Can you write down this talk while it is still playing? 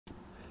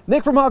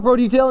Nick from Hawk Pro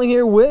Detailing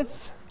here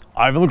with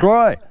Yvan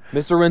Lacroix.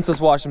 Mr. Rinseless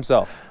Wash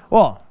himself.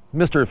 Well,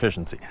 Mr.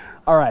 Efficiency.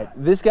 All right,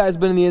 this guy's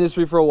been in the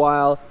industry for a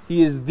while.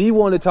 He is the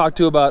one to talk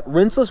to about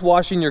rinseless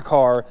washing your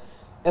car.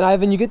 And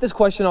Yvan, you get this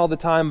question all the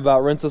time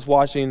about rinseless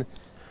washing.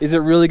 Is it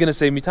really going to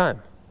save me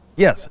time?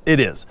 Yes, it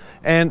is.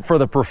 And for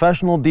the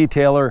professional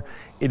detailer,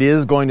 it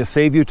is going to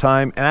save you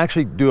time and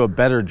actually do a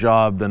better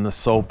job than the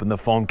soap and the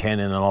foam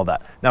cannon and all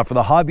that. Now, for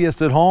the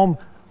hobbyist at home,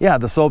 yeah,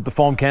 the soap, the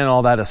foam cannon,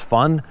 all that is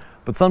fun,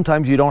 but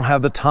sometimes you don't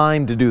have the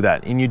time to do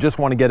that and you just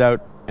want to get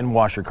out and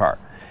wash your car.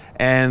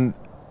 And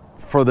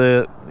for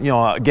the,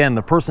 again,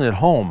 the person at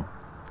home,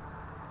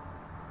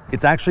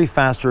 it's actually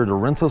faster to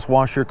rinseless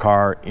wash your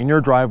car in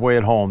your driveway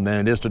at home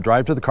than it is to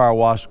drive to the car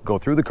wash, go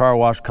through the car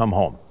wash, come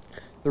home.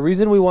 The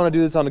reason we want to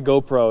do this on a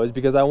GoPro is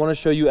because I want to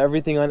show you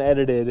everything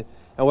unedited.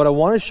 And what I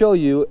want to show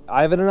you,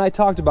 Yvan and I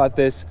talked about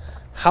this,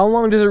 how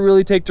long does it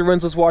really take to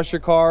rinseless wash your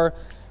car?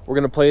 We're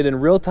going to play it in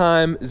real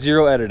time,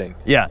 zero editing.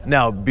 Yeah,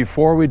 now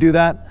before we do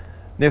that,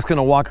 Nick's going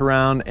to walk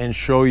around and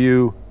show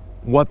you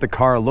what the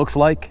car looks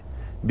like,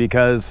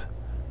 because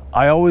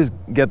I always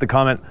get the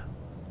comment,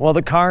 well,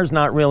 the car's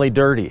not really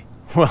dirty.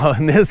 Well,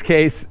 in this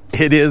case,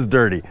 it is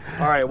dirty.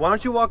 All right, why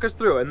don't you walk us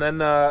through? And then,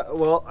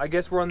 well, I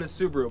guess we're on this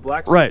Subaru,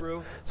 black Subaru.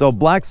 Right, so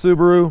black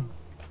Subaru,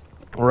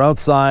 we're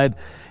outside.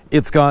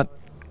 It's got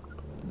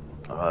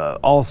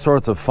all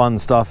sorts of fun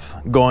stuff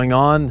going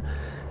on.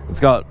 It's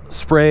got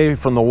spray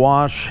from the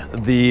wash.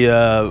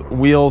 The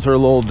wheels are a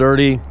little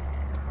dirty.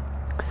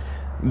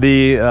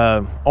 The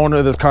owner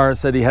of this car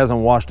said he hasn't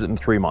washed it in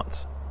 3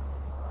 months.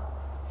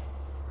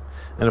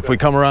 And if we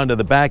come around to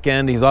the back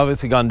end, he's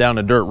obviously gone down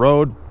a dirt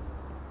road.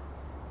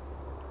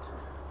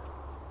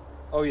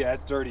 Oh yeah,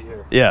 it's dirty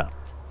here. Yeah.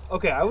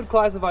 Okay, I would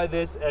classify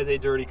this as a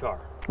dirty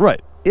car.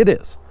 Right, it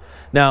is.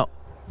 Now,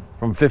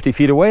 from 50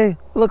 feet away,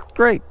 it looks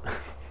great.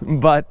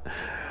 But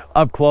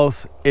up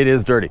close, it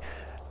is dirty.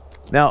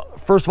 Now,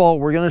 first of all,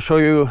 we're gonna show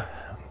you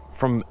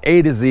from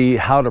A to Z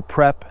how to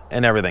prep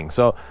and everything.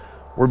 So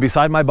we're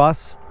beside my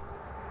bus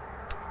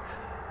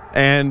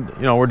and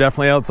we're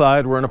definitely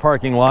outside, we're in a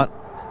parking lot.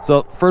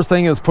 So first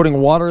thing is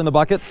putting water in the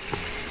bucket.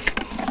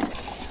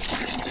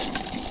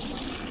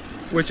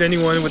 Which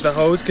anyone with a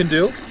hose can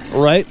do.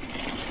 Right.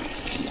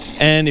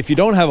 And if you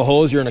don't have a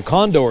hose, you're in a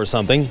condo or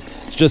something,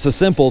 it's just as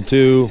simple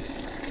to,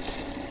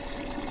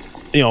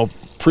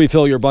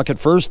 pre-fill your bucket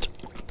first.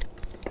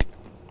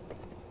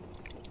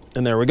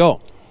 And there we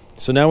go.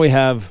 So now we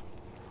have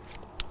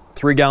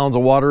 3 gallons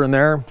of water in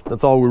there.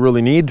 That's all we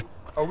really need.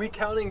 Are we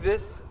counting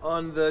this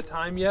on the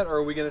time yet, or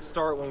are we going to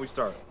start when we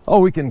start? Oh,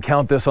 we can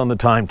count this on the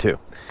time too.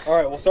 All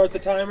right, we'll start the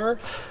timer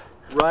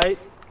right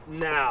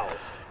now.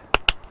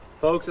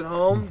 Folks at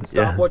home, the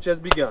stopwatch has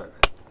begun.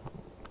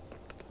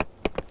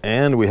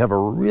 And we have a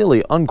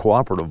really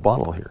uncooperative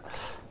bottle here.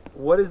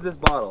 What is this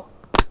bottle?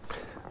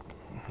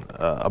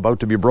 About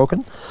to be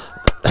broken.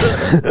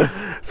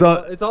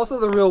 So it's also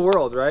the real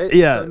world, right?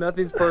 Yeah. So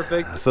nothing's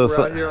perfect. So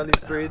We're out here on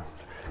these streets.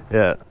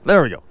 Yeah,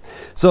 there we go.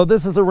 So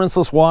this is a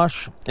rinseless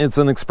wash. It's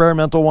an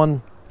experimental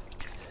one.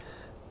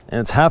 And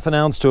it's 1/2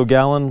 ounce to a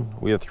gallon.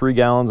 We have 3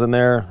 gallons in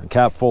there. A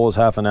cap full is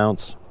 1/2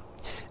 ounce.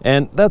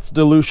 And that's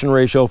dilution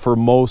ratio for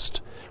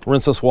most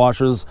rinseless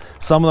washers.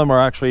 Some of them are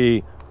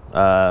actually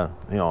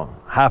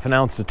 1/2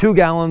 ounce to 2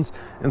 gallons,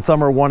 and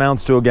some are 1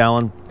 ounce to a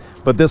gallon.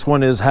 But this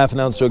one is 1/2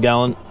 ounce to a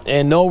gallon.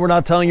 And no, we're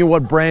not telling you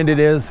what brand it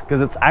is,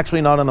 because it's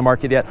actually not on the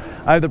market yet.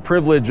 I have the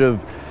privilege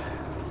of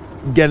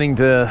getting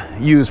to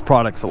use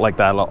products like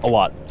that a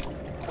lot.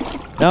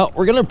 Now,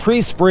 we're gonna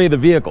pre-spray the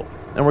vehicle,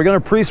 and we're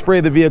gonna pre-spray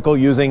the vehicle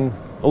using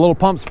a little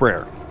pump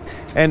sprayer.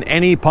 And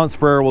any pump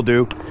sprayer will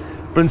do.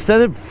 But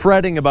instead of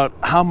fretting about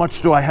how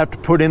much do I have to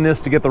put in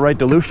this to get the right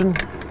dilution,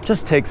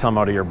 just take some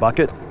out of your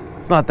bucket.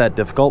 It's not that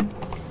difficult.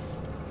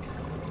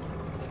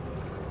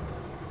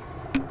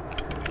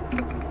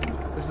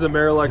 This is a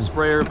Merilux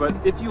sprayer, but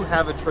if you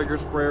have a trigger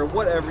sprayer,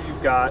 whatever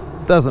you've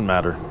got. Doesn't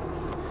matter.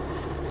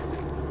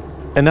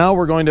 And now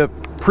we're going to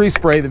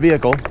pre-spray the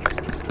vehicle.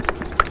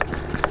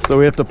 So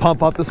we have to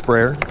pump up the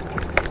sprayer.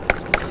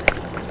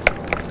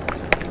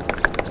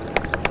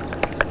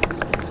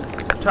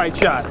 Tight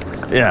shot.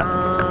 Yeah.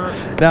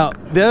 Now,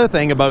 the other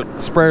thing about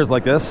sprayers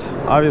like this,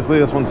 obviously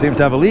this one seems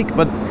to have a leak,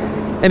 but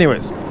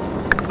anyways,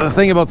 the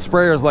thing about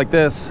sprayers like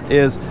this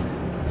is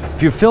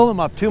if you fill them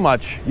up too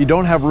much, you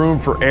don't have room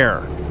for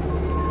air.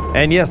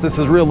 And yes, this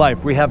is real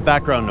life. We have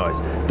background noise.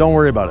 Don't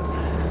worry about it.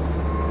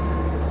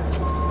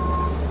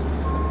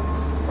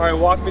 All right,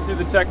 walk me through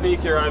the technique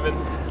here, Yvan.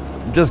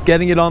 Just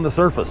getting it on the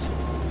surface.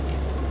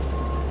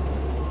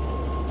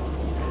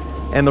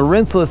 And the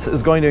rinseless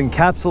is going to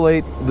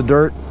encapsulate the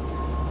dirt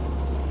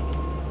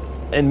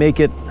and make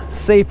it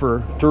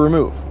safer to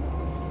remove.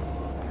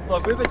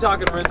 Look, we've been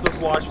talking rinseless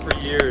wash for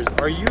years.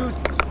 Are you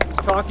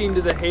talking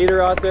to the hater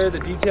out there, the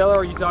detailer, or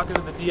are you talking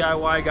to the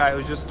DIY guy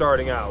who's just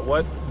starting out?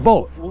 What?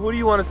 Both. Who do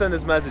you want to send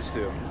this message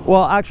to?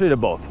 Well, actually to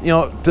both.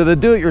 To the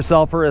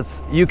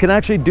do-it-yourselfer, you can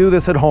actually do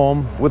this at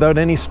home without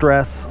any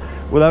stress,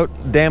 without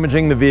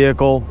damaging the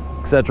vehicle,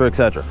 etc.,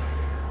 etc.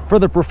 For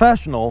the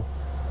professional,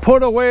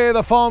 put away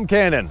the foam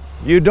cannon.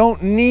 You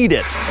don't need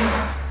it.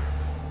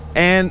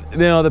 And you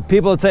know, the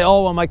people that say,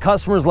 oh, well, my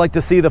customers like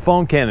to see the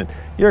foam cannon.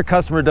 Your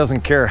customer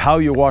doesn't care how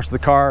you wash the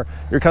car.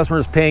 Your customer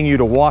is paying you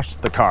to wash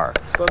the car.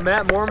 But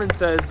Matt Mormon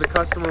says the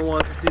customer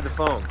wants to see the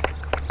foam.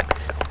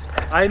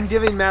 I'm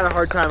giving Matt a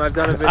hard time. I've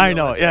done a video. I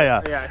know,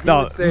 yeah. Yeah, he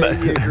would say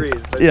he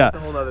agrees, but yeah, that's a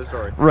whole other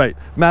story. Right,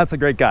 Matt's a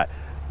great guy.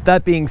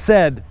 That being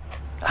said,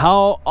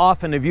 how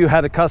often have you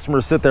had a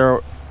customer sit there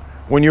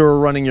when you were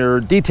running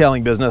your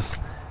detailing business,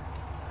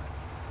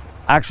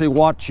 actually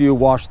watch you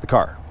wash the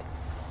car?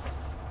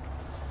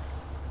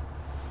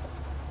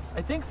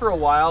 I think for a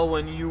while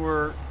when you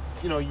were,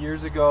 you know,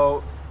 years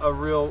ago, a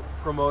real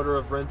promoter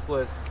of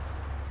rinseless,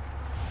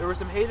 there were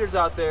some haters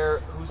out there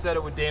who said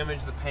it would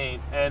damage the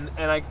paint. And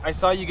I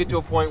saw you get to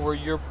a point where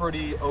you're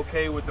pretty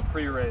okay with the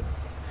pre-rinse.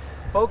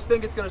 Folks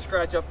think it's going to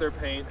scratch up their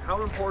paint.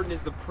 How important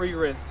is the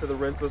pre-rinse to the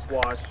rinseless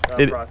wash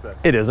process?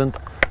 It isn't.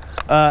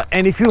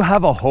 And if you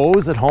have a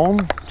hose at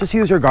home, just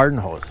use your garden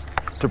hose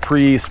to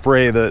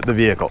pre-spray the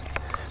vehicle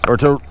or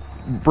to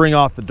bring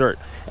off the dirt.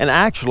 And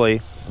actually,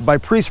 by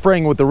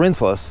pre-spraying with the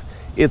rinseless,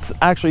 it's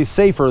actually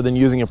safer than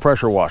using a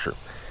pressure washer.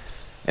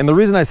 And the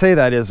reason I say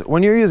that is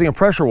when you're using a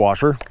pressure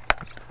washer,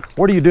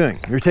 what are you doing?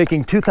 You're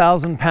taking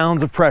 2,000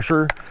 pounds of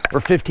pressure or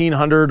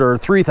 1,500 or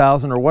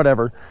 3,000 or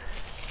whatever,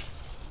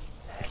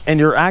 and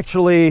you're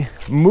actually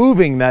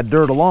moving that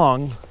dirt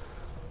along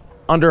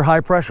under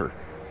high pressure.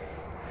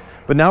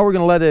 But now we're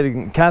going to let it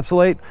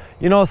encapsulate.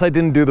 You notice I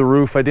didn't do the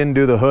roof, I didn't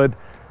do the hood.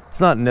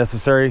 It's not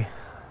necessary.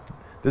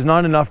 There's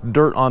not enough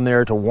dirt on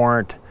there to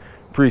warrant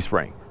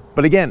pre-spraying.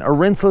 But again, a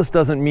rinseless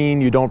doesn't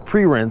mean you don't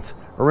pre-rinse.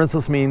 A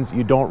rinseless means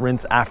you don't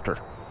rinse after.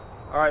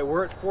 All right,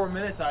 we're at 4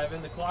 minutes, Ivan.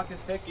 The clock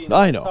is ticking.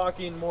 I know. We're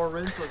talking more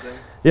rinselessing.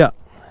 Yeah.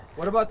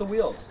 What about the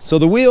wheels? So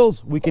the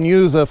wheels, we can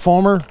use a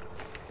foamer.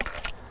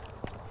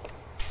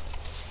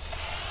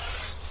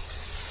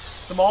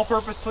 Some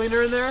all-purpose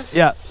cleaner in there?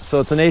 Yeah,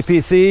 so it's an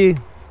APC.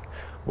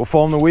 We'll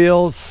foam the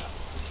wheels.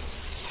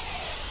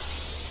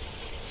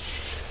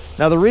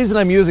 Now the reason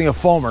I'm using a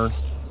foamer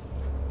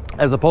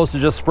as opposed to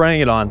just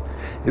spraying it on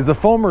is the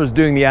foamer is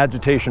doing the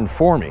agitation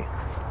for me.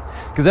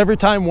 Because every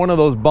time one of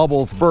those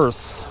bubbles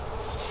bursts,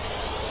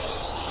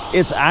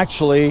 it's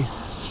actually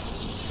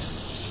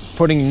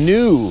putting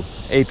new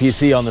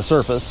APC on the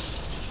surface.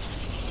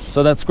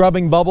 So that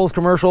scrubbing bubbles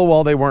commercial,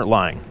 well, they weren't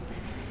lying.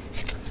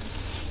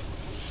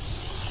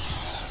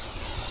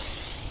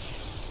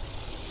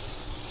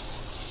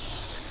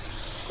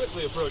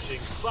 Quickly approaching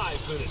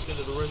 5 minutes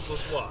into the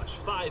rinseless wash.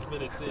 5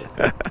 minutes in.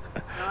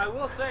 Now I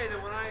will say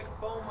that when I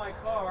foam my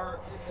car,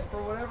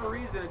 for whatever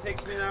reason, it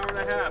takes me an hour and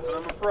a half, and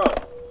I'm a pro.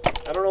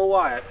 I don't know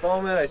why. I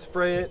foam it, I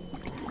spray it.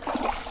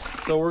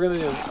 So we're gonna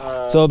do.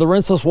 So the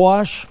rinseless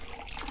wash,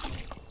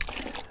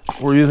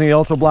 we're using the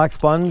ultra black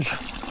sponge.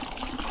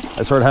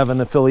 I sort of have an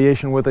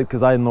affiliation with it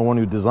because I'm the one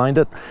who designed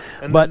it.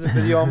 And but there's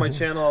a video on my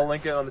channel. I'll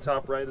link it on the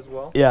top right as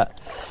well. Yeah.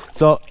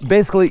 So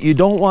basically, you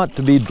don't want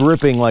to be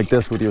dripping like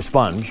this with your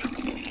sponge.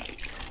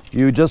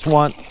 You just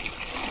want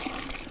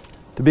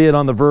to be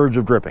on the verge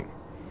of dripping.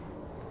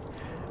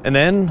 And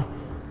then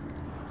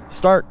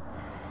start.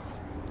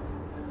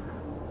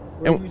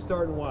 Where do you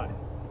start and why?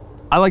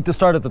 I like to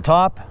start at the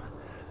top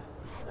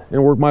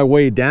and work my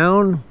way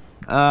down.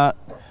 It's kind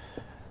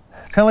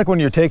of like when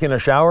you're taking a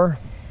shower.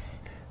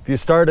 If you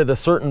start at a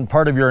certain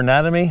part of your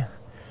anatomy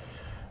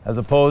as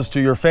opposed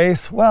to your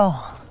face,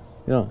 well,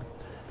 you know,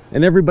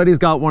 and everybody's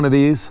got one of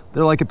these.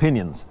 They're like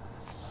opinions.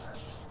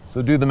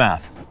 So do the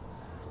math.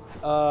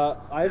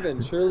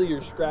 Ivan, surely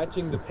you're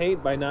scratching the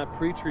paint by not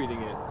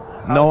pre-treating it.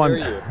 No,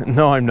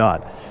 I'm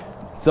not.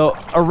 So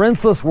a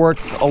rinseless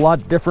works a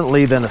lot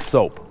differently than a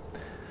soap.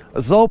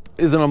 A soap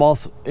is an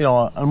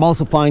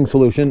emulsifying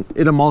solution.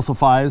 It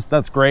emulsifies,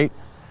 that's great.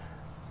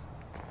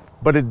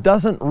 But it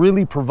doesn't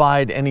really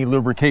provide any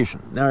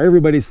lubrication. Now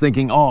everybody's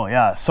thinking, oh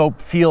yeah, soap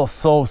feels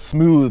so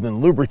smooth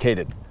and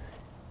lubricated.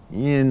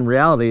 In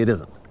reality, it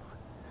isn't.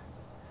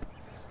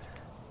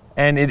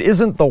 And it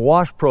isn't the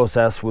wash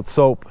process with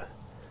soap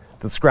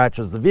that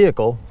scratches the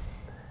vehicle,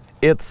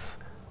 it's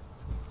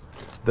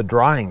the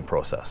drying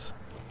process.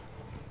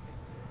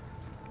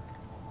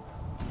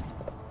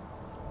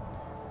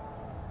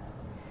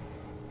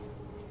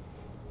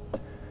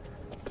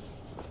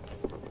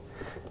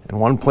 And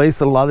one place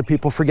that a lot of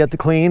people forget to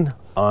clean,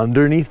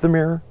 underneath the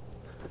mirror.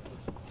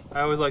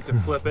 I always like to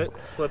flip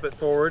it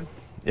forward.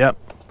 Yep.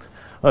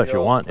 Oh, if you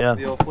want, yeah.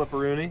 The old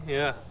flipperoonie,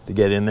 yeah. To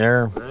get in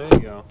there. There you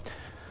go.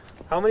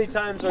 How many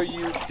times are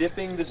you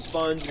dipping the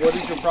sponge? What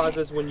is your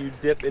process when you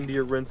dip into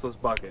your rinseless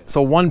bucket?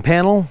 So one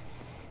panel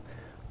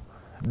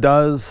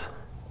does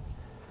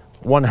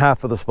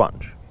 1/2 of the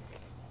sponge.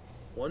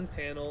 One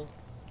panel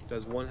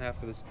does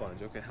 1/2 of the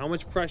sponge. Okay, how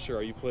much pressure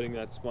are you putting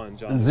that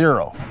sponge on?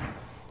 0.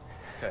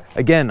 Okay.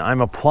 Again,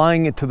 I'm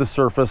applying it to the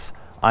surface.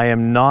 I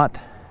am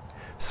not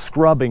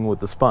scrubbing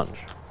with the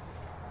sponge.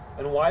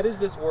 And why does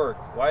this work?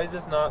 Why is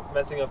this not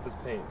messing up this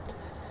paint?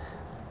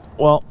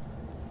 Well,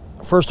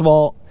 first of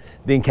all,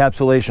 the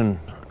encapsulation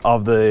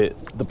of the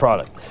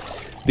product.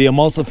 The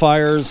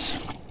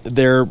emulsifiers,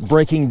 they're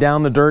breaking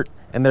down the dirt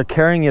and they're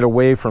carrying it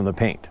away from the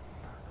paint.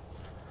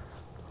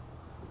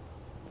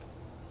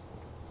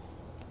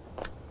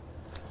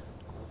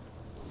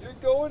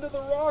 go into the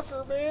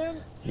rocker,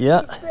 man.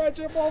 Yeah. Scratch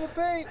up all the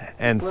paint.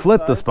 And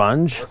flip the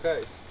sponge. Okay.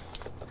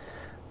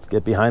 Let's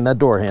get behind that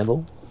door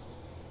handle.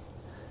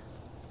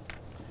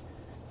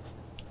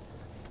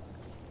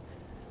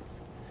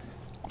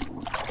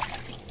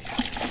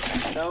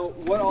 Now,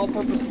 what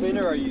all-purpose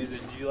cleaner are you using?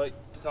 Do you like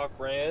to talk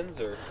brands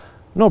or?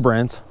 No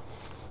brands.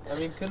 I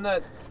mean, couldn't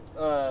that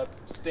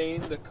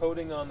stain the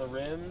coating on the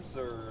rims,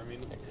 or I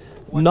mean?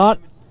 Not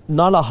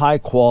a high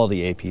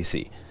quality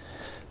APC.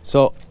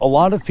 So a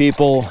lot of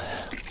people,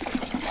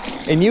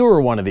 and you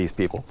were one of these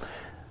people,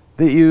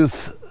 that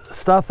use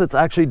stuff that's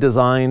actually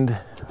designed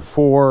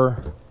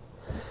for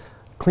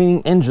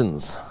cleaning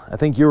engines. I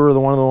think you were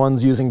one of the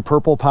ones using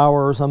Purple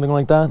Power or something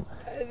like that.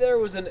 There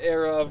was an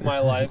era of my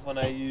life when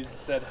I used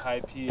said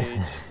high pH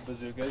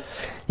bazookas.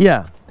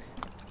 Yeah,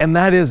 and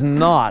that is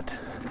not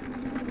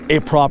a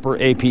proper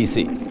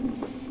APC.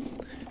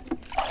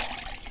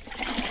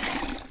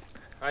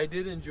 I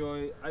do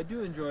enjoy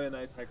a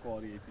nice high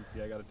quality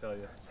APC, I gotta tell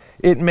you.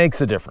 It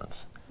makes a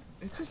difference.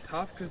 It's just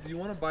tough because you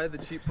want to buy the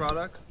cheap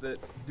products that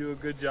do a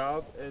good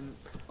job, and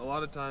a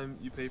lot of time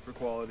you pay for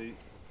quality.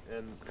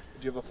 And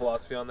do you have a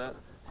philosophy on that?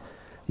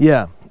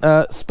 Yeah,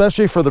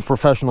 especially for the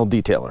professional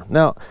detailer.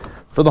 Now,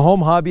 for the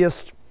home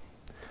hobbyist,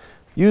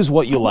 use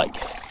what you like.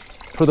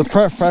 For the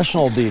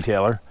professional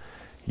detailer,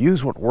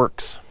 use what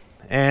works.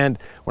 And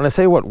when I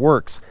say what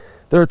works,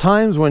 there are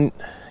times when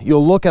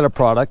you'll look at a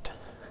product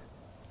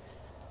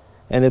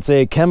and it's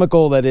a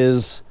chemical that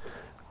is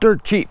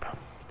dirt cheap,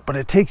 but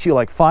it takes you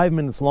like 5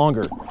 minutes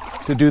longer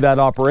to do that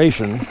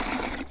operation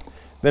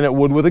than it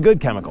would with a good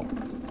chemical.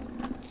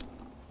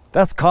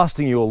 That's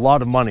costing you a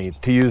lot of money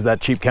to use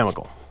that cheap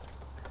chemical.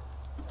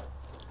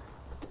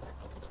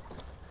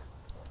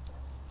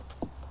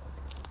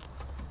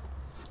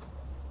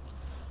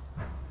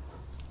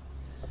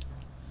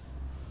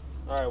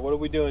 All right, what are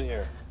we doing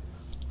here?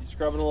 You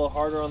scrubbing a little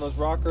harder on those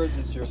rockers?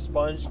 Is your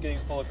sponge getting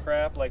full of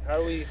crap? Like, how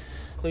do we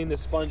clean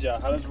this sponge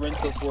out? How does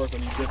rinseless work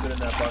when you dip it in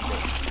that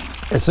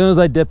bucket? As soon as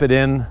I dip it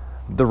in,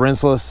 the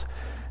rinseless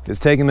is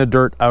taking the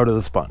dirt out of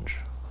the sponge.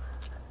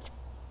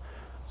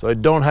 So I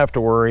don't have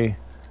to worry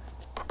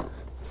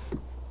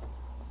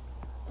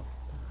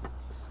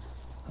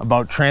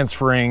about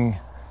transferring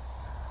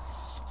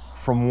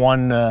from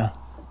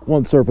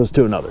one surface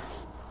to another.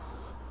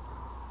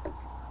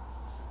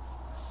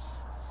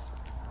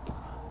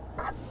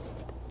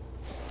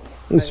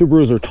 These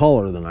Subarus are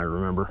taller than I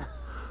remember.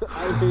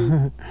 I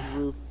hate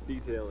roof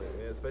detailing,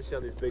 man, especially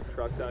on these big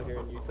trucks out here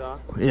in Utah.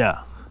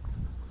 Yeah.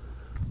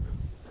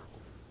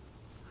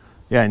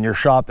 Yeah, in your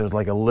shop there's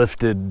like a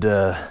lifted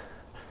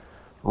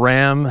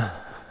ram.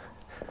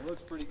 It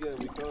looks pretty good.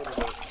 We coated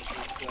it.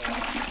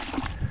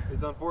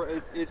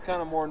 It's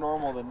kind of more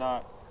normal than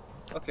not.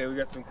 Okay, we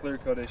got some clear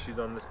coat issues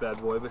on this bad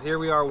boy, but here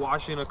we are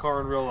washing a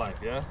car in real life,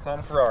 yeah? It's on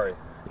a Ferrari.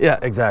 Yeah,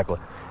 exactly.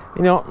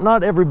 You know,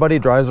 not everybody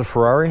drives a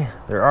Ferrari.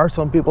 There are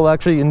some people that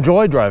actually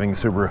enjoy driving a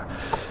Subaru.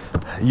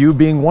 You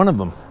being one of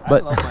them.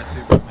 But I love my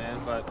Subaru, man,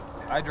 but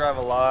I drive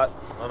a lot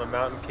on a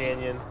mountain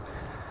canyon.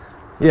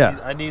 Yeah.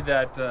 I need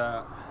that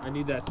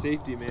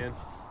safety, man.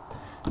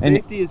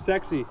 Safety is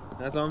sexy.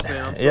 That's what I'm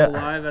saying. I'm still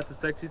alive. That's a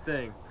sexy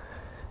thing.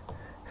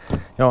 You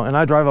know, and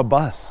I drive a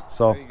bus,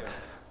 so. There you go.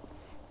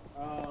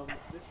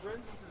 This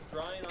rinse is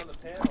drying on the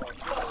panel. I'm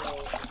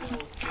getting a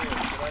little scared.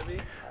 Should I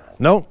be?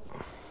 Nope.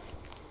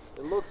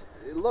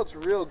 It looks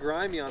real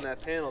grimy on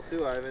that panel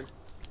too, Ivan.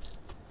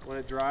 When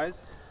it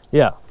dries.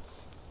 Yeah.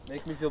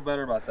 Make me feel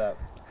better about that.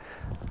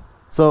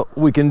 So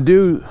we can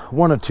do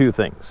one of two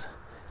things.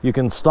 You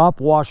can stop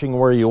washing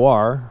where you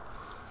are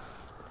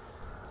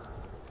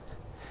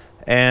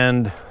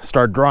and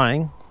start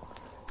drying,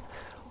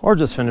 or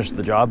just finish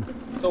the job.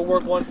 So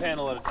work one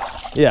panel at a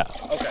time. Yeah.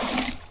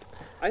 Okay.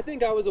 I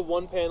think I was a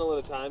one panel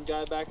at a time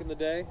guy back in the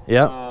day.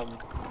 Yeah.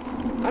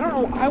 I don't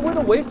know. I went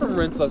away from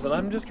rinseless, and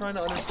I'm just trying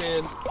to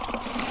understand.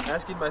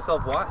 Asking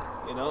myself why.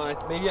 You know,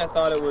 maybe I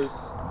thought it was.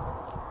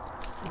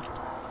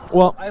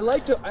 Well, I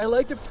like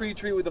to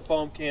pre-treat with a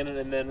foam cannon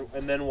and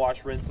then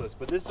wash rinseless.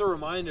 But this is a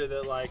reminder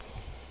that like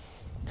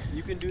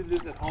you can do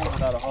this at home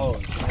without a hose.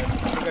 And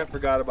I think I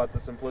forgot about the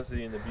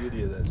simplicity and the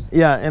beauty of this.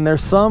 yeah, and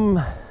there's some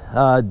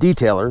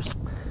detailers,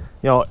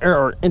 you know,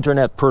 or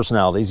internet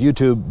personalities,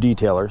 YouTube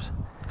detailers,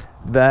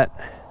 that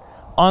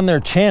on their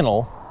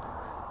channel,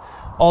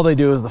 all they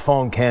do is the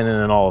foam cannon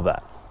and all of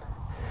that.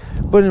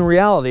 But in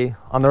reality,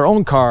 on their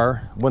own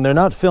car, when they're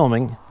not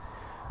filming,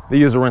 they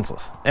use a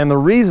rinseless. And the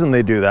reason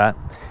they do that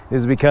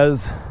is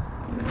because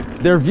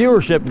their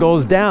viewership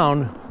goes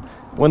down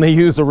when they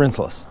use a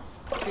rinseless.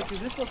 Okay,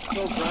 because this looks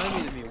so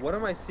grimy to me. What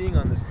am I seeing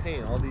on this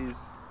paint? All these,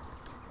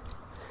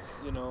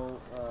 you know,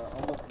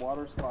 almost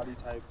water spotty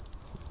type.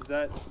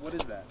 What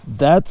is that?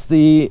 That's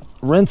the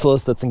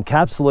rinseless that's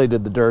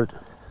encapsulated the dirt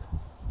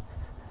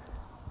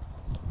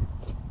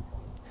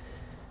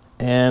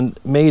and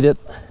made it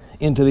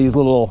into these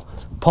little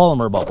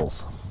polymer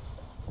bubbles.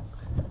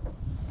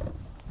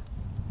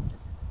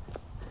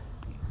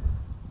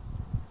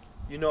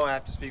 You know I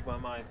have to speak my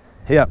mind.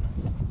 Yeah.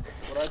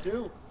 What I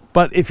do.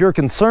 But if you're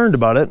concerned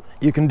about it,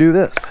 you can do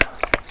this.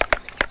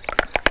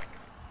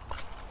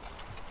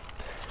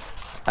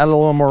 add a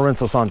little more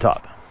rinseless on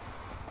top.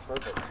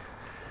 Perfect.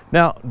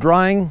 Now,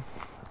 drying,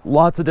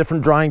 lots of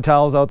different drying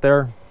towels out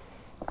there.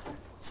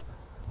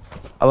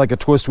 I like a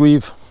twist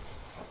weave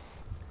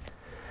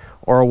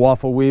or a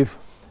waffle weave.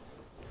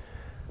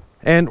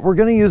 And we're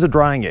gonna use a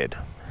drying aid.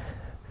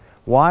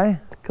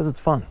 Why? Because it's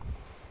fun.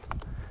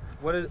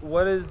 What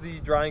is the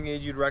drying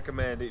aid you'd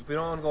recommend? If we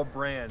don't want to go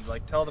brand,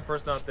 like tell the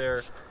person out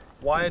there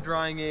why a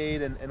drying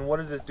aid and what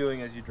is this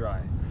doing as you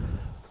dry?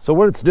 So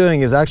what it's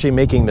doing is actually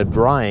making the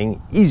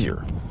drying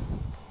easier.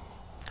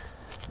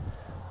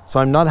 So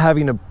I'm not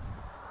having to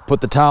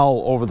put the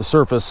towel over the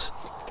surface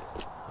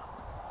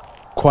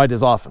quite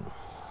as often.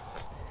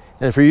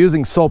 And if you're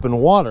using soap and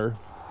water,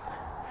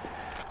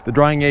 the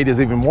drying aid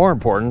is even more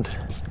important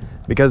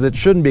because it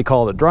shouldn't be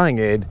called a drying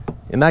aid.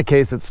 In that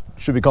case, it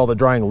should be called a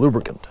drying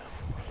lubricant.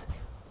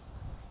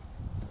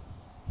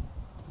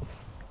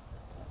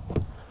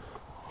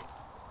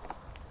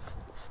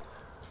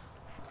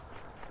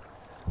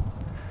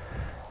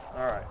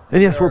 All right.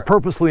 And yes, we're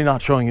purposely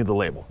not showing you the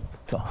label.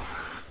 So.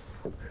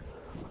 Some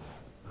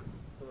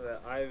of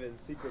that Ivan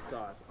secret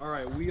sauce. All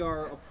right, we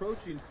are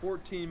approaching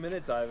 14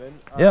 minutes, Ivan.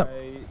 Yeah.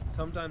 I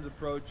sometimes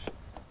approach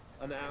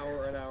an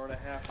hour and a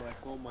half when I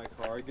foam my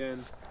car.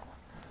 Again,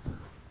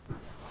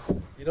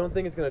 you don't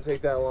think it's going to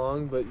take that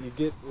long, but you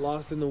get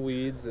lost in the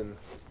weeds. And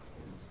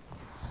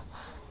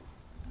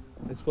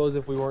I suppose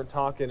if we weren't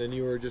talking and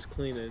you were just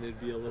cleaning, it'd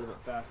be a little bit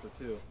faster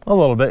too. A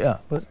little bit, yeah,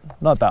 but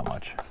not that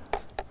much.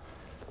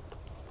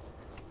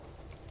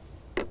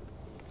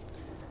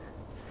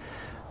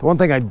 The one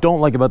thing I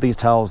don't like about these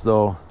towels,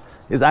 though,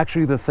 is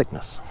actually the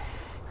thickness.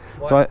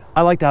 What? So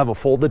I like to have a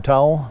folded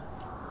towel.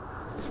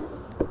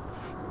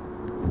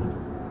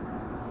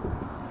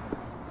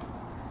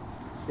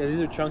 Yeah, these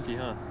are chunky,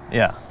 huh?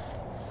 Yeah.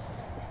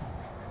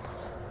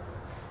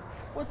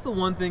 What's the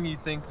one thing you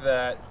think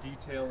that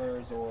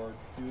detailers or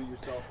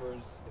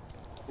do-it-yourselfers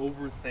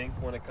overthink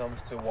when it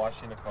comes to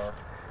washing a car?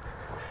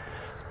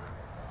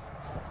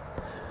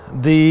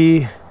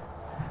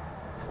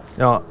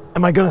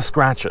 Am I going to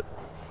scratch it?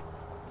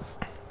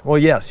 Well,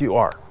 yes, you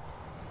are.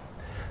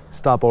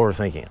 Stop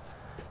overthinking it.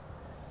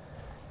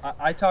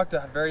 I talk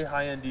to very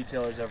high-end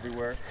detailers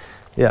everywhere.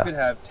 Yeah. You could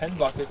have 10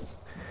 buckets,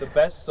 the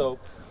best soap,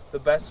 the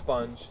best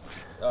sponge,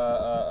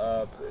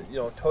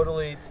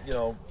 totally,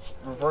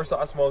 reverse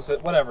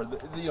osmosis, whatever,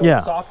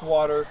 Yeah. soft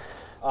water.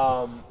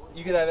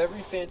 You could have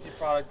every fancy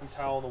product and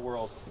towel in the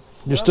world.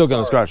 You're still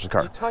going to scratch the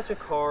car. You touch a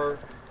car,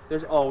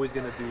 there's always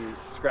going to be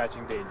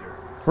scratching danger.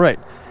 Right.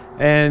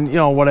 And,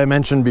 what I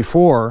mentioned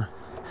before,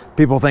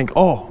 people think,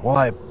 oh, well,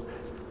 I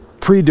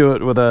pre-do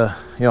it with a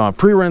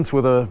pre-rinse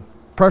with a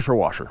pressure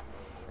washer.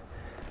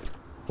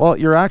 Well,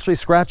 you're actually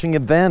scratching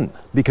it then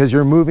because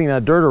you're moving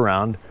that dirt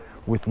around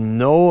with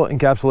no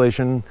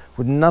encapsulation,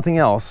 with nothing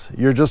else.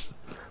 You're just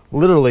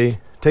literally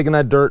taking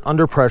that dirt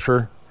under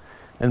pressure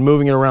and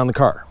moving it around the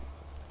car.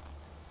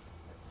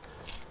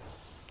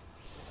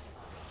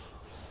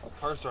 This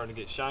car's starting to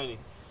get shiny.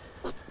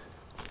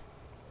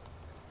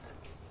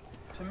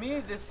 To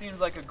me, this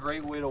seems like a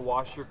great way to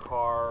wash your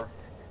car.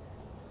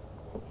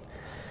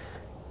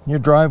 Your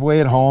driveway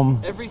at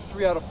home. Every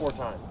 3 out of 4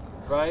 times,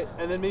 right?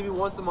 And then maybe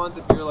once a month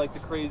if you're like the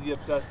crazy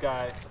obsessed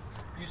guy,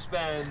 you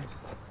spend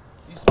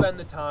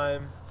the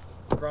time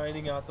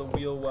grinding out the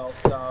wheel well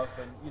stuff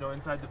and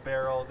inside the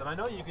barrels. And I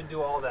know you can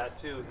do all that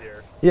too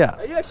here.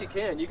 Yeah. You actually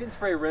can. You can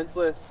spray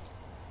rinseless,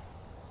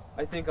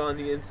 I think, on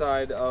the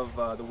inside of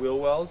the wheel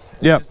wells.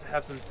 Yeah. Just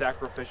have some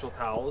sacrificial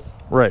towels.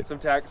 Right.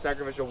 Some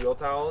sacrificial wheel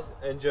towels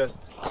and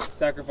just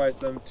sacrifice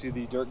them to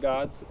the dirt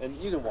gods. And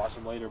you can wash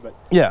them later, but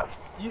Yeah.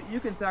 you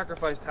can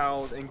sacrifice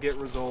towels and get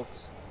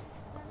results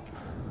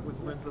with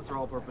rinseless or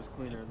all-purpose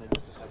cleaner, and then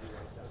just have you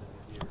right down in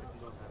the gear if you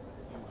don't have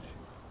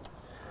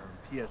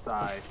a huge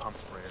PSI pump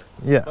sprayer.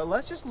 Yeah. But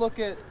let's look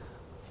at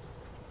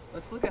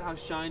how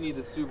shiny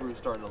the Subaru's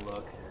starting to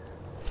look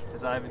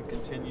as Ivan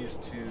continues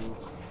to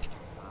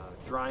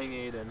drying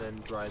aid and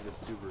then dry the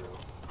Subaru.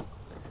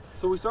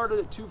 So we started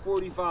at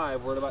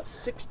 2:45. We're at about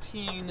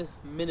 16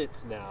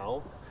 minutes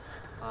now.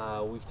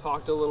 We've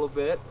talked a little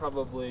bit,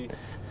 probably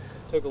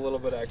took a little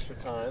bit of extra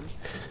time.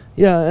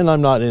 Yeah, and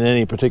I'm not in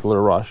any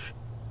particular rush.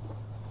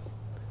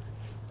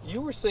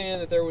 You were saying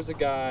that there was a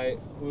guy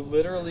who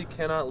literally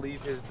cannot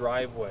leave his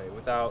driveway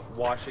without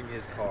washing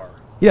his car.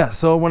 Yeah,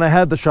 so when I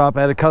had the shop,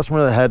 I had a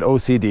customer that had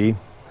OCD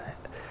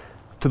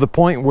to the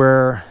point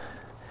where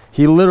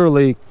he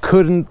literally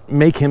couldn't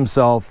make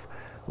himself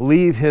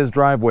leave his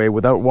driveway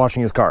without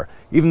washing his car,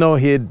 even though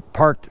he had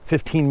parked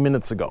 15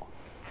 minutes ago.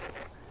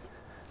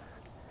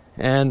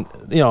 And,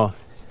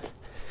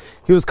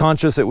 he was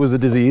conscious it was a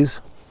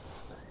disease.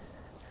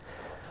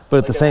 But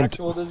at the same time,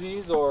 actual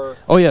disease or?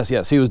 Oh yes,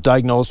 he was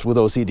diagnosed with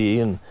OCD,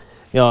 and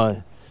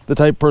the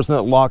type of person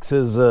that locks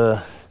his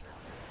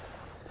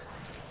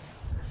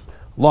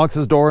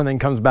door and then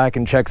comes back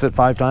and checks it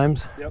 5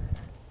 times. Yep.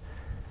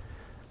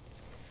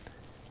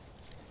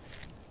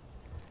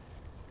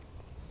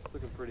 It's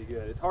looking pretty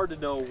good. It's hard to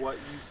know what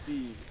you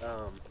see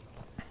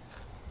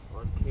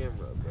on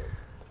camera, but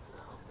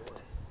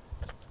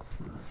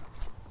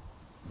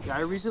Yeah,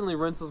 I recently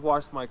rinseless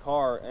washed my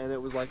car, and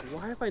it was like,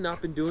 why have I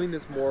not been doing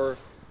this more,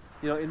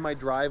 you know, in my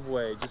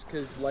driveway? Just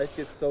because life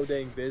gets so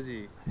dang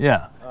busy.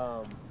 Yeah.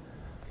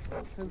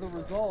 Because the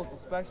results,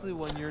 especially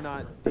when you're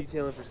not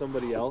detailing for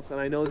somebody else,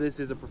 and I know this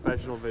is a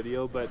professional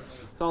video, but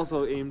it's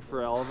also aimed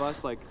for all of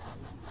us, like,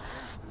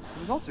 the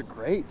results are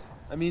great.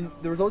 I mean,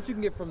 the results you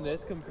can get from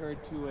this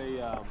compared to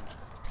a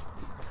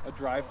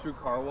drive-through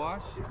car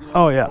wash, you know,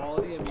 Oh, yeah.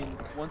 quality, I mean,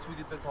 once we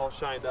get this all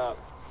shined up,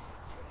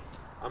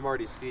 I'm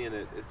already seeing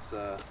it. It's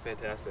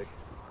fantastic.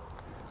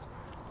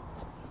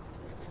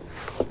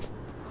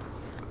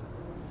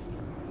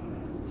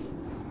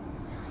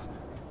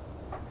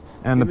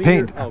 And the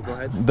paint, oh, go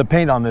ahead. the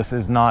paint on this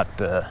is not,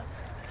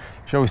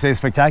 shall we say,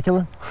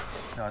 spectacular?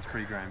 No, it's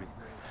pretty grimy.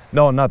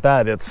 No, not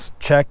that. It's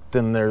checked,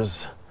 and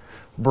there's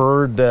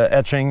bird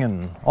etching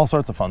and all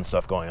sorts of fun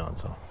stuff going on.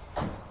 So.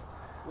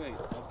 Wait,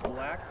 a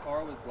black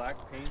car with black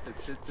paint that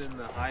sits in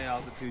the high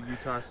altitude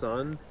Utah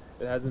sun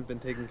that hasn't been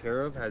taken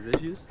care of has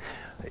issues?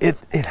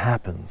 It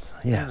happens.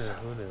 Yes.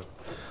 Who knew?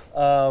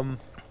 All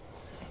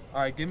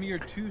right, give me your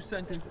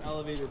 2-sentence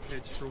elevator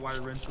pitch for why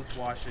rinseless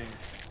washing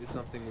is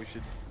something we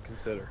should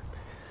consider.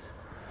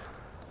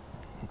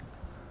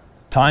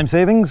 Time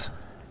savings,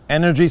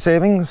 energy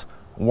savings,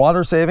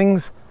 water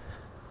savings,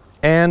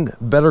 and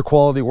better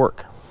quality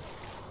work.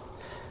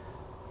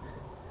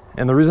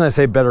 And the reason I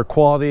say better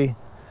quality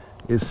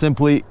is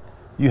simply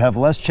you have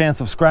less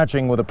chance of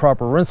scratching with a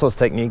proper rinseless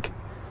technique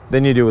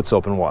than you do with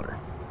soap and water.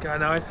 God,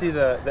 now I see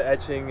the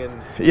etching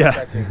and Yeah.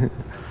 checking.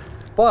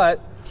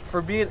 But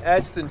for being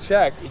etched and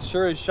checked, it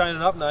sure is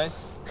shining up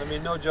nice. I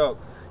mean, no joke.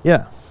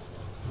 Yeah.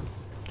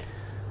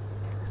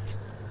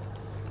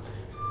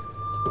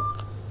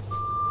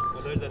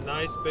 Well, there's a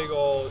nice big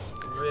old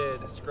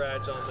rid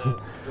scratch on the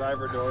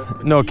driver door.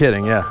 No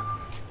kidding, yeah.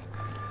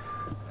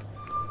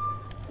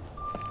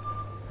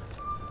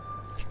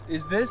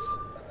 Is this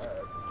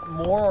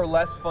more or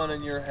less fun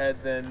in your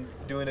head than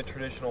doing a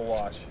traditional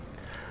wash?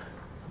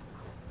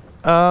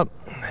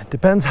 It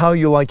depends how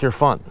you like your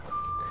fun.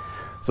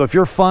 So if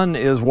your fun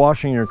is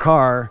washing your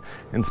car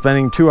and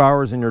spending 2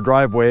 hours in your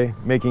driveway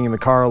making the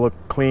car look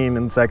clean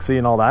and sexy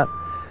and all that,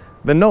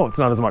 then no, it's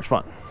not as much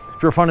fun.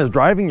 If your fun is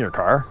driving your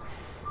car,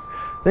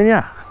 then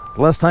yeah,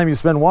 the less time you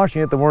spend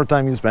washing it, the more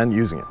time you spend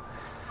using it.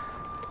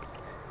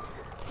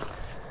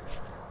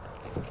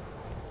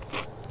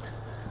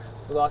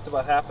 We lost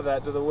about half of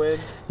that to the wind.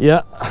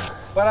 Yeah.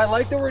 But I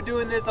like that we're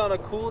doing this on a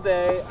cool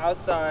day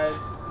outside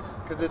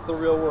because it's the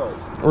real world.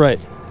 Right.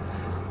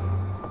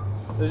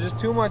 There's just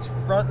too much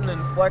fronting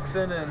and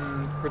flexing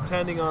and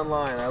pretending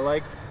online. I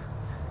like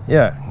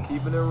Yeah.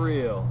 keeping it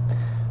real.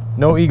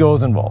 No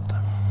egos involved.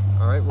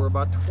 All right, we're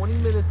about 20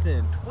 minutes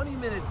in. 20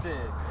 minutes in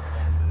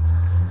on this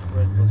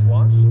rinseless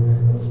wash.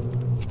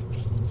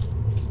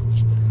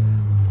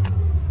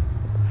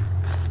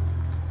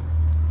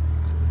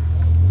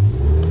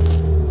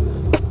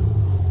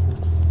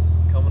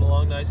 Coming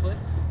along nicely.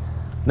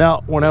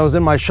 Now, when I was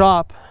in my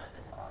shop,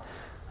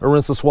 a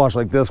rinseless wash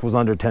like this was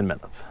under 10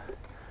 minutes.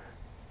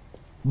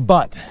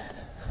 But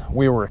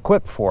we were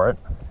equipped for it,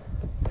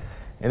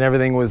 and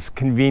everything was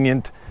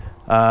convenient.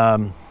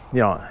 You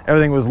know,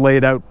 everything was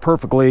laid out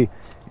perfectly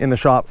in the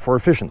shop for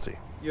efficiency.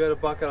 You had a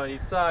bucket on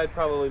each side,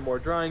 probably more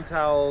drying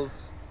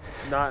towels,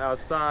 not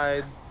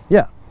outside.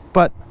 Yeah,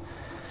 but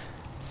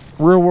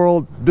real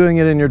world, doing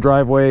it in your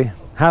driveway,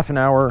 half an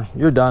hour,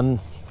 you're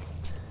done.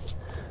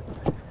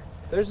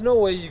 There's no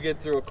way you get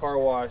through a car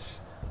wash.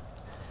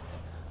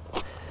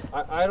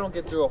 I don't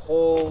get through a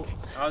whole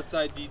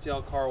outside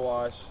detail car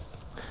wash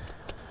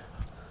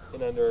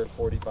in under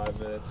 45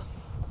 minutes,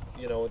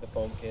 you know, with the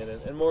foam cannon,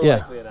 and more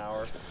likely an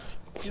hour.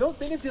 You don't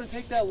think it's going to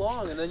take that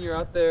long, and then you're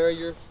out there,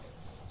 you're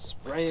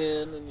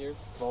spraying, and you're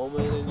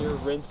foaming, and you're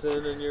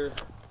rinsing, and you're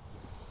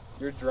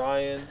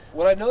drying.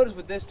 What I noticed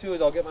with this, too,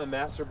 is I'll get my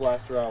master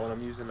blaster out when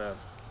I'm using a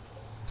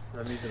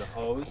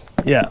hose.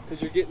 Yeah.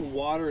 Because you're getting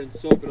water and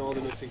soap and all the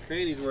nooks and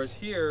crannies, whereas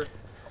here,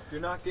 you're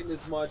not getting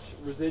as much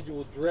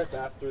residual drip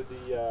after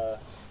the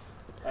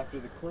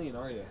clean,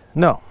 are you?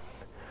 No.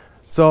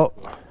 So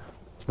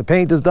the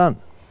paint is done.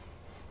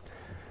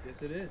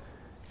 Yes, it is.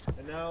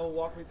 And now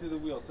walk me through the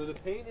wheel. So the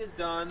paint is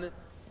done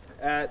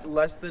at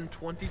less than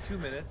 22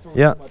 minutes. So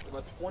we're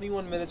about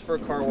 21 minutes for a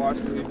car wash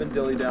because we've been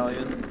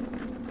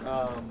dilly-dallying.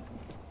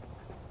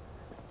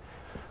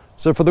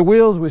 So for the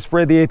wheels, we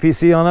sprayed the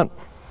APC on it.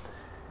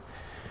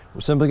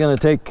 We're simply going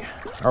to take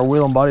our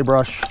wheel and body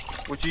brush.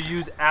 Which you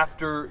use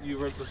after you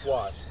rinse this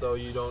wash, so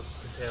you don't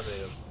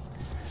contaminate them.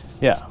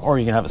 Yeah, or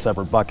you can have a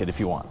separate bucket if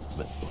you want.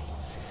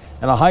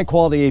 And a high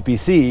quality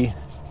APC,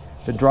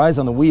 if it dries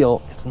on the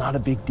wheel, it's not a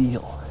big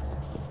deal.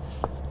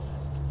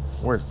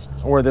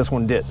 Where this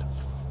one did.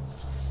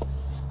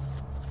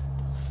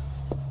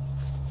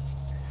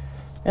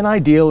 And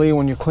ideally,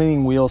 when you're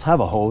cleaning wheels, have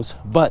a hose,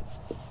 but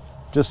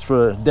just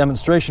for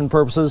demonstration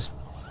purposes,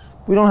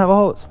 we don't have a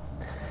hose.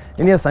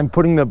 And yes, I'm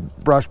putting the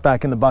brush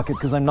back in the bucket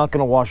because I'm not going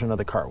to wash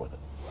another car with it.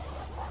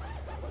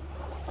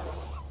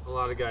 A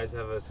lot of guys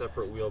have a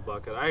separate wheel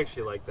bucket. I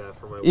actually like that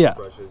for my wheel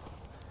brushes.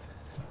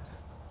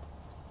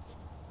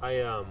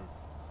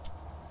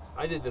 I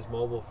I did this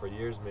mobile for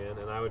years, man,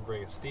 and I would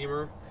bring a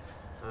steamer,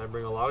 and I'd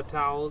bring a lot of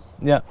towels.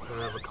 Yeah. And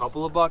I'd have a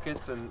couple of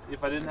buckets, and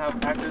if I didn't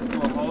have access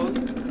to a hose,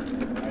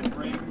 I'd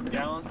bring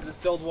gallons of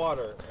distilled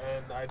water,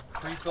 and I'd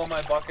pre-fill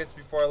my buckets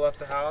before I left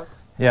the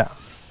house. Yeah.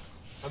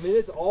 I mean,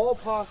 it's all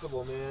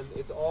possible, man.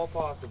 It's all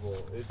possible.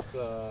 It's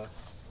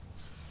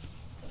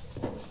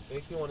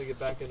makes me want to get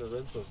back into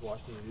rinseless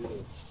watching you do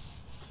this.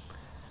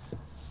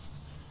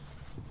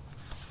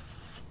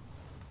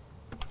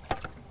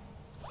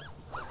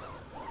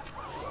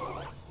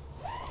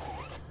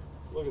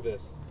 Look at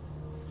this.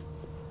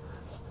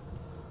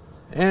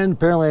 And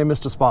apparently I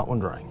missed a spot when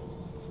drying.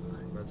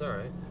 That's all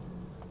right.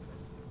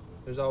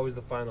 There's always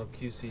the final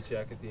QC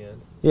check at the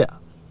end. Yeah.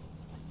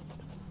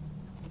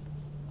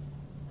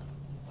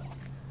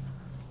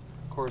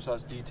 Of course,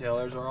 us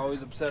detailers are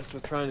always obsessed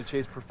with trying to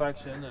chase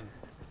perfection, and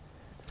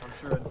I'm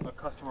sure a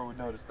customer would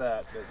notice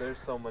that. But there's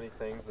so many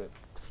things that,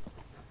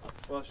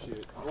 well,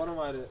 shoot. Who am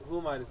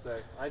I to say?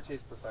 I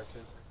chase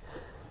perfection.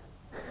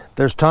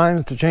 There's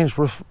times to change.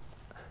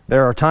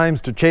 There are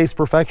times to chase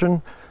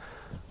perfection.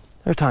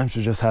 There are times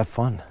to just have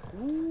fun.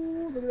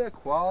 Ooh, look at that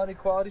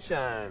quality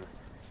shine.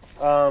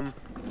 I'm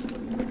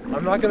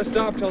not going to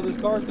stop till this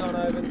car's done,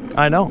 Ivan.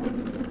 I know.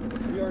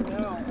 We are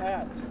now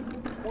at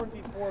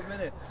 24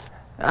 minutes.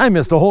 I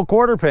missed a whole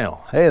quarter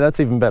panel. Hey, that's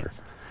even better.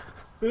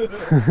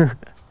 It's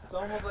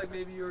almost like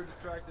maybe you were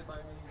distracted by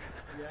me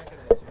yanking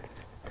at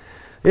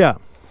you. Yeah,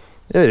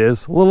 it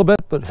is a little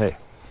bit, but hey.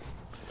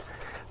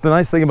 The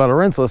nice thing about a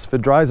rinseless, if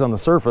it dries on the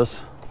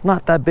surface, it's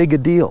not that big a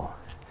deal.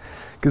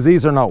 Because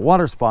these are not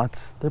water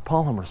spots, they're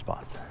polymer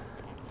spots.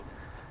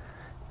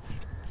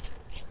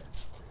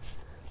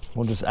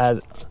 We'll just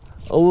add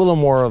a little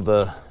more of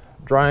the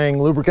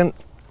drying lubricant.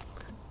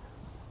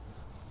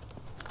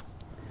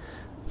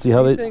 See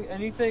how anything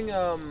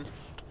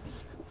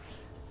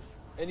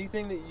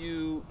that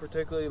you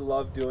particularly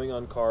love doing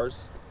on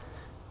cars,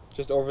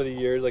 just over the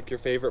years, like your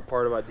favorite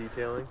part about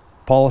detailing?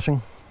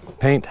 Polishing,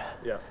 paint.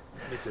 Yeah,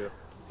 me too.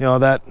 You know,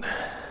 that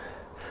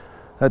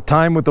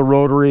time with the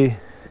rotary,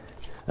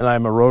 and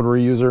I'm a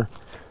rotary user,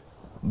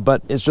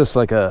 but it's just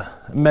like a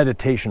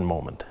meditation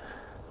moment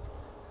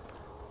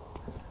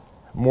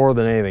more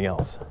than anything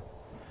else.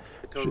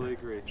 Totally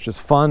agree. It's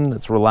just fun,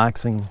 it's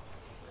relaxing.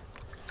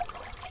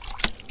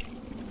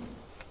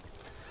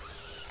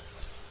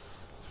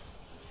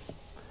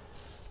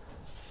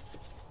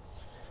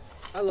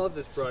 I love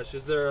this brush.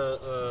 Is there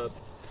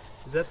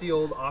is that the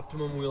old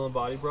Optimum wheel and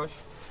body brush?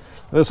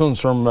 This one's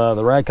from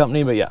the Rag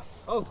Company, but yeah.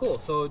 Oh, cool.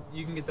 So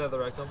you can get that at the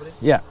Rag Company?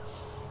 Yeah.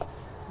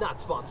 Not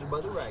sponsored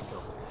by the Rag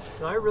Company.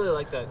 No, I really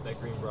like that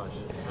green brush.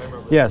 I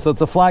remember Yeah, that. so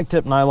it's a flag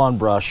tip nylon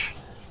brush.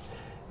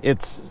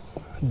 It's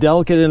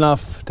delicate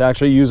enough to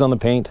actually use on the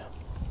paint.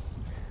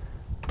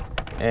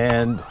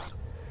 And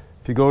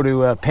if you go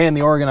to Pan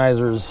the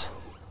Organizer's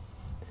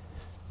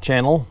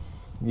channel,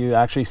 you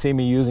actually see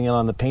me using it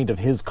on the paint of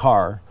his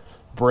car.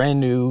 Brand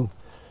new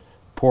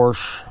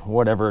Porsche,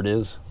 whatever it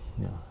is.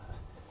 Yeah.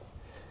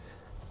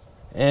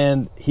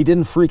 And he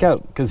didn't freak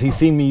out because he's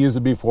seen me use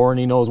it before and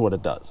he knows what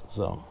it does.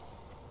 So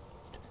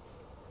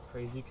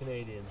crazy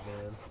Canadians,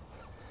 man.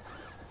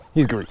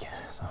 he's Greek.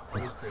 So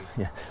He's crazy.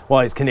 yeah.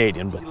 Well, he's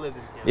Canadian, but He lives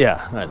in Canada.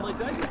 yeah. I I'm know. like,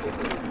 did I just say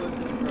someone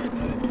who lived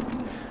in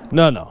Canada?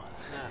 No. Nah.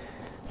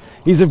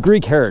 He's of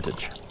Greek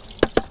heritage.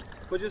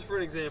 But just for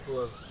an example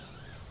of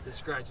the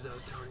scratches I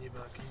was telling you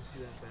about, can you see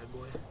that bad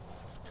boy?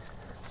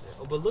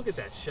 Yeah. Oh, but look at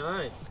that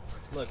shine.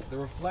 Look, the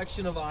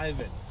reflection of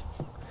Ivan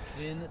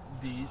in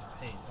the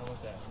paint. How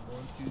about that?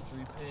 1, 2,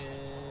 3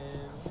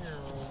 pin.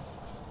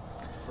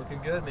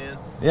 Looking good, man.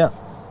 Yeah.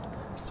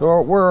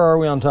 So where are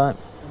we on time?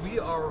 We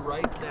are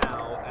right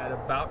now at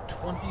about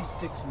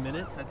 26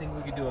 minutes. I think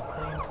we could do a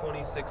clean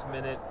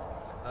 26-minute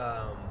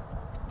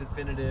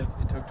definitive.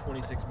 It took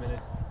 26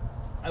 minutes.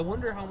 I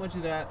wonder how much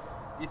of that,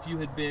 if you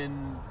had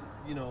been,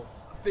 you know,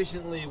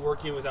 efficiently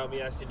working without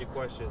me asking you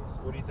questions.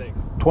 What do you think?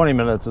 20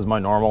 minutes is my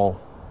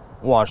normal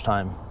wash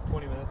time.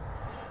 20 minutes?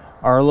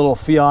 Our little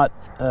Fiat,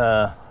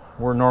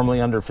 we're normally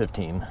under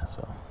 15.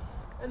 So.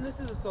 And this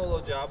is a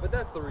solo job, but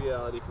that's the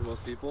reality for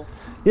most people.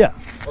 Yeah.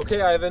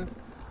 Okay, Ivan.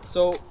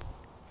 So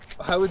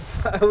I would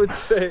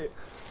say,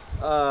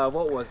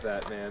 what was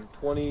that, man?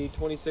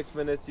 26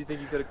 minutes. You think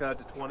you could have cut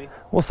it to 20?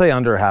 We'll say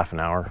under half an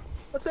hour.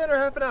 Let's say under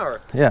half an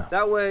hour. Yeah.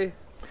 That way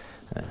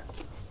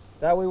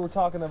we're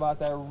talking about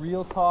that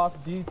real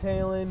talk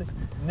detailing.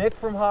 Nick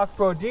from Hawk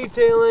Pro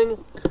Detailing,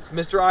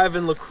 Mr.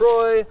 Yvan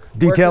Lacroix.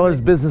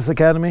 Detailers Business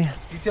Academy.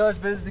 Detailers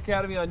Business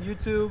Academy on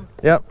YouTube.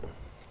 Yep.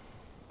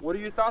 What are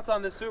your thoughts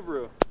on this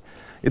Subaru?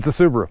 It's a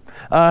Subaru.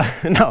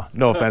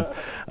 No offense.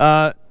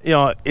 You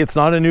know, it's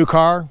not a new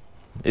car.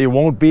 It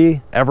won't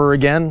be ever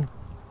again.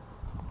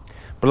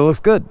 But it looks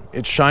good.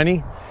 It's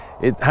shiny.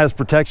 It has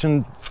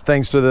protection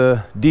thanks to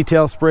the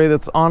detail spray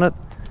that's on it.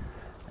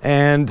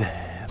 And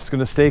it's going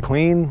to stay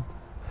clean.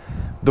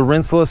 The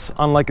rinseless,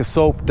 unlike a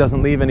soap,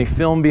 doesn't leave any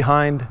film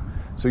behind,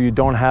 so you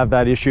don't have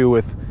that issue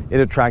with it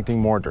attracting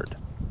more dirt.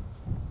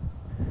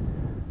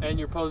 And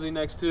you're posing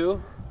next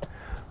to?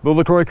 The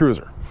LaCroix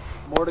Cruiser.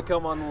 More to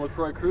come on the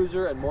LaCroix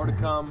Cruiser, and more to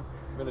come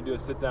going to do a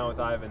sit down with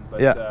Yvan.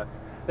 But Yeah.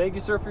 thank you,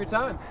 sir, for your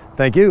time.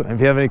 Thank you. And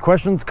if you have any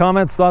questions,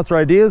 comments, thoughts, or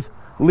ideas,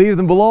 leave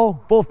them below.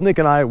 Both Nick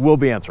and I will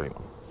be answering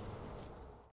them.